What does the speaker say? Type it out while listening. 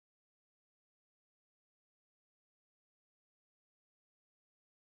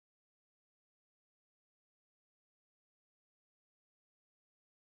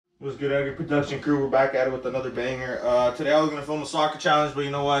What's good, Edgar Production Crew? We're back at it with another banger. Today I was gonna film a soccer challenge, but you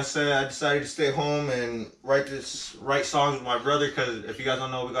know what I said? I decided to stay home and write songs with my brother. Because if you guys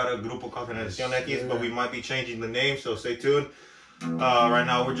don't know, we got a grupo called GeneraciónX, but we might be changing the name, so stay tuned. Right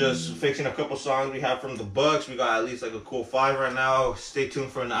now we're just fixing a couple songs we have from the books. We got at least like a cool 5 right now. Stay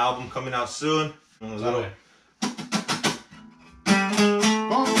tuned for an album coming out soon.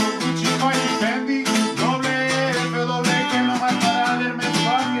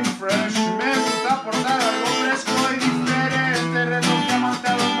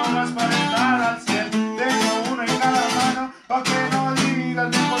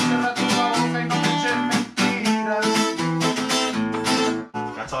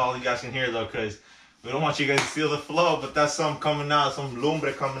 That's all you guys can hear though, because we don't want you guys to feel the flow, but that's something coming out, some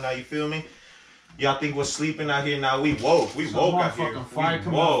lumbre coming out, you feel me? Y'all think we're sleeping out here, now we woke. We woke out here. Some fire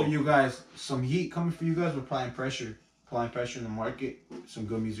coming out for you guys. Some heat coming for you guys. We're applying pressure. Applying pressure in the market. Some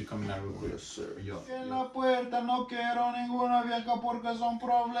good music coming out real quick. Yes, sir. Yo. En la puerta no quiero ninguna vieja porque son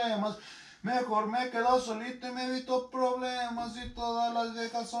problemas. Mejor me quedo solito y me evito problemas. Y todas las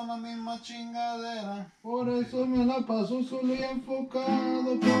viejas son la misma chingadera. Por eso me la paso solo y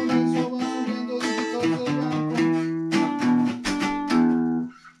enfocado. Por eso van subiendo dígitos del banco.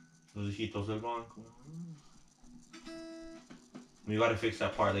 Los hijitos del banco. We gotta fix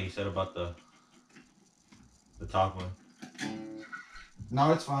that part that you said about the top one.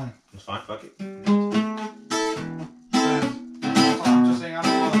 No, it's fine. It's fine, fuck it. I'm just saying I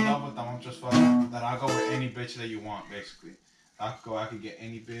don't fall in love with them. I'm just that I'll go with any bitch that you want, basically. I could get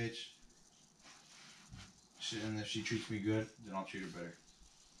any bitch. And if she treats me good, then I'll treat her better.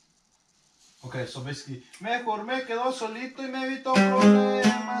 Okay, so basically, Mejor me quedo solito y me evito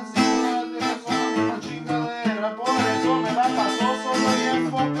problemas. Y todas las viejas son la misma chingadera. Por eso me la paso solo y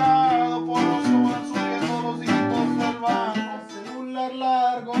enfocado. Por eso van subiendo los dígitos del banco. Celular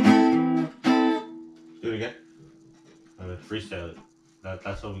largo. Do it again. Freestyle it.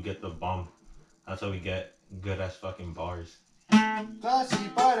 That's how we get the bomb. That's how we get good ass fucking bars. Casi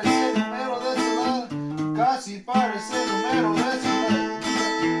parece número de celular. Casi parece número de celular.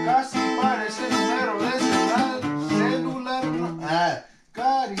 Casi parece número de celular. Celular.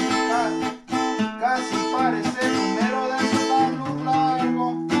 Casi parece número de celular largo.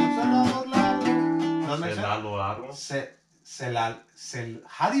 Celular largo.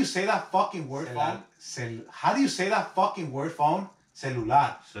 How do you say that fucking word, phone? How do you say that fucking word, phone?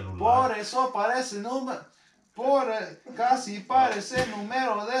 Celular. Por eso parece número. Casi parece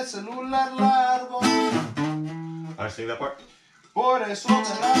número de celular largo. I sing that part. Por eso me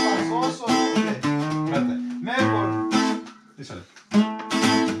la paso solo. Espérate. Mejor. Dísale.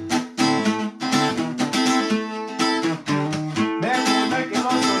 Mejor me quedo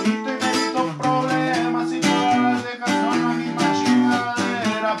solito y me evito problemas. Y todas las viejas son la misma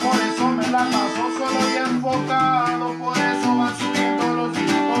chingadera. Por eso me la paso solo y enfocado. Por eso van subiendo los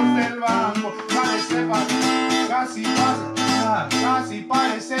dígitos del banco. Casi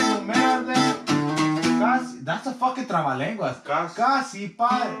parece número de. That's a fucking trabalenguas. Casi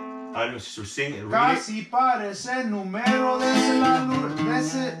parece. Casi parece número de celular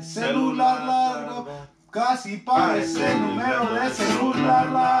largo. Casi parece número de celular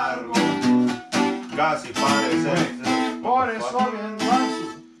largo. Casi parece. Por eso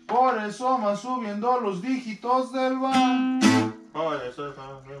van subiendo los dígitos del banco. Por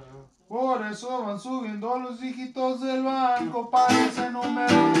eso van subiendo los dígitos del banco. Parece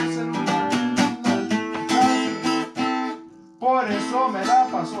número de celular. Por eso me la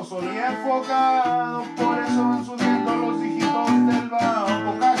paso solo y enfocado. Por eso van subiendo los dígitos del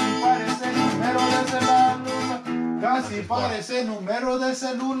banco. Casi parece número de celular. Casi parece número de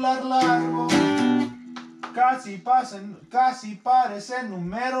celular largo. Casi parece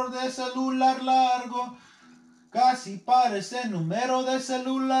número de celular largo. Casi parece número de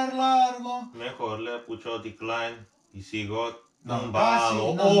celular largo. Mejor le pucho decline y sigo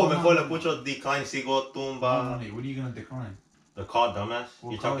tumbado. Mejor le pucho decline y sigo tumbado. What are you gonna decline? The call, dumbass.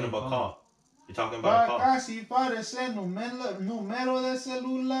 We'll You're call talking you, about call. call. You're talking about a call. Casi parece número de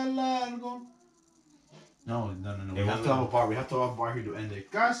celular largo. No. Hey, We have to have a bar. We have to have a bar here to end it.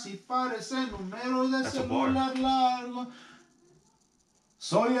 Casi parece número de That's a celular largo.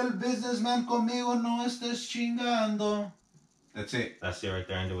 Soy el businessman, conmigo no estés chingando. That's it. That's it right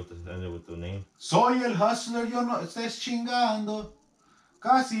there. End it with the name. Soy el hustler, yo no estés chingando.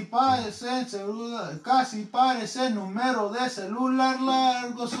 Casi parece número de celular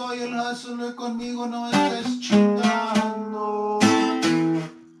largo. Soy el hustler, conmigo no estés chingando.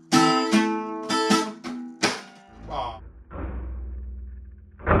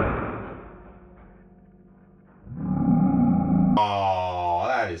 Oh,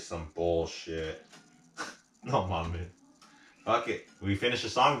 that is some some bullshit. No, man. Fuck it. We finished the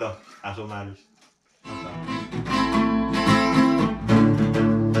song though. That's what matters.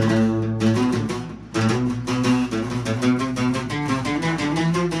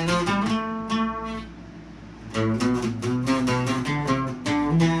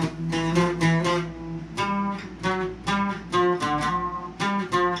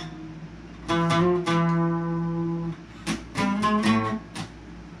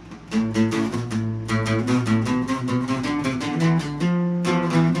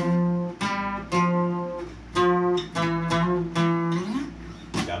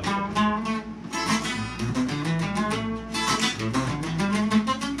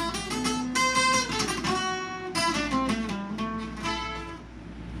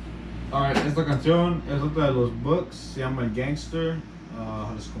 Alright, esta canción es otra de los books, se llama El Gangster.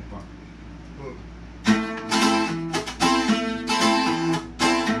 Les compa.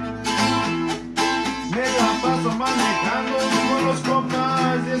 Me la paso manejando con los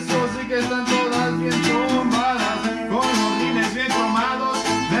compas y eso sí que están todas bien tumbadas, con los rines bien cromados,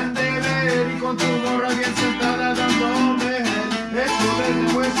 ven de ver y con tu gorra bien sentada dándome. Esto les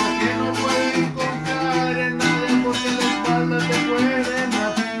demuestra que no pueden confiar en nadie porque la espalda te pueden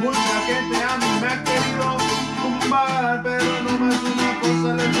dar. Mucha gente a mí me ha querido tumbar, pero nomás una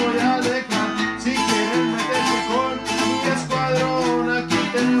cosa les voy a dejar. Si quieren meterse con mi escuadrón, aquí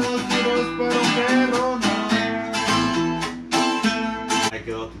tenemos tiros para un perro. ¿Ahí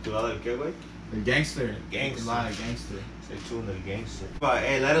quedó titulado el qué, güey? El Gangster. Gangster. Gangster. Stay tuned to the Gangster. But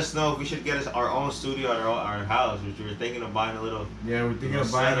hey, let us know if we should get us our own studio at our house, which we were thinking of buying a little. Yeah, we're thinking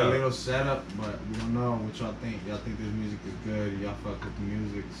of buying setup. a little setup, but we don't know what y'all think. Y'all think this music is good? Y'all fuck with the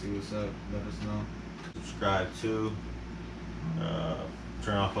music? See what's up? Let us know. Subscribe to.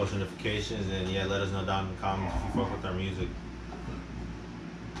 Turn on post notifications, and yeah, let us know down in the comments if you fuck with our music.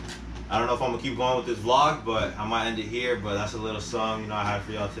 I don't know if I'm gonna keep going with this vlog, but I might end it here. But that's a little song, you know, I had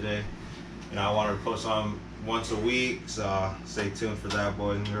for y'all today. You know, I wanted to post on once a week, so stay tuned for that,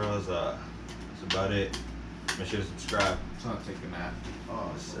 boys and girls. That's about it. Make sure to subscribe. It's not taking that.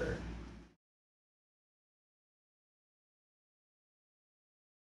 Oh, sir.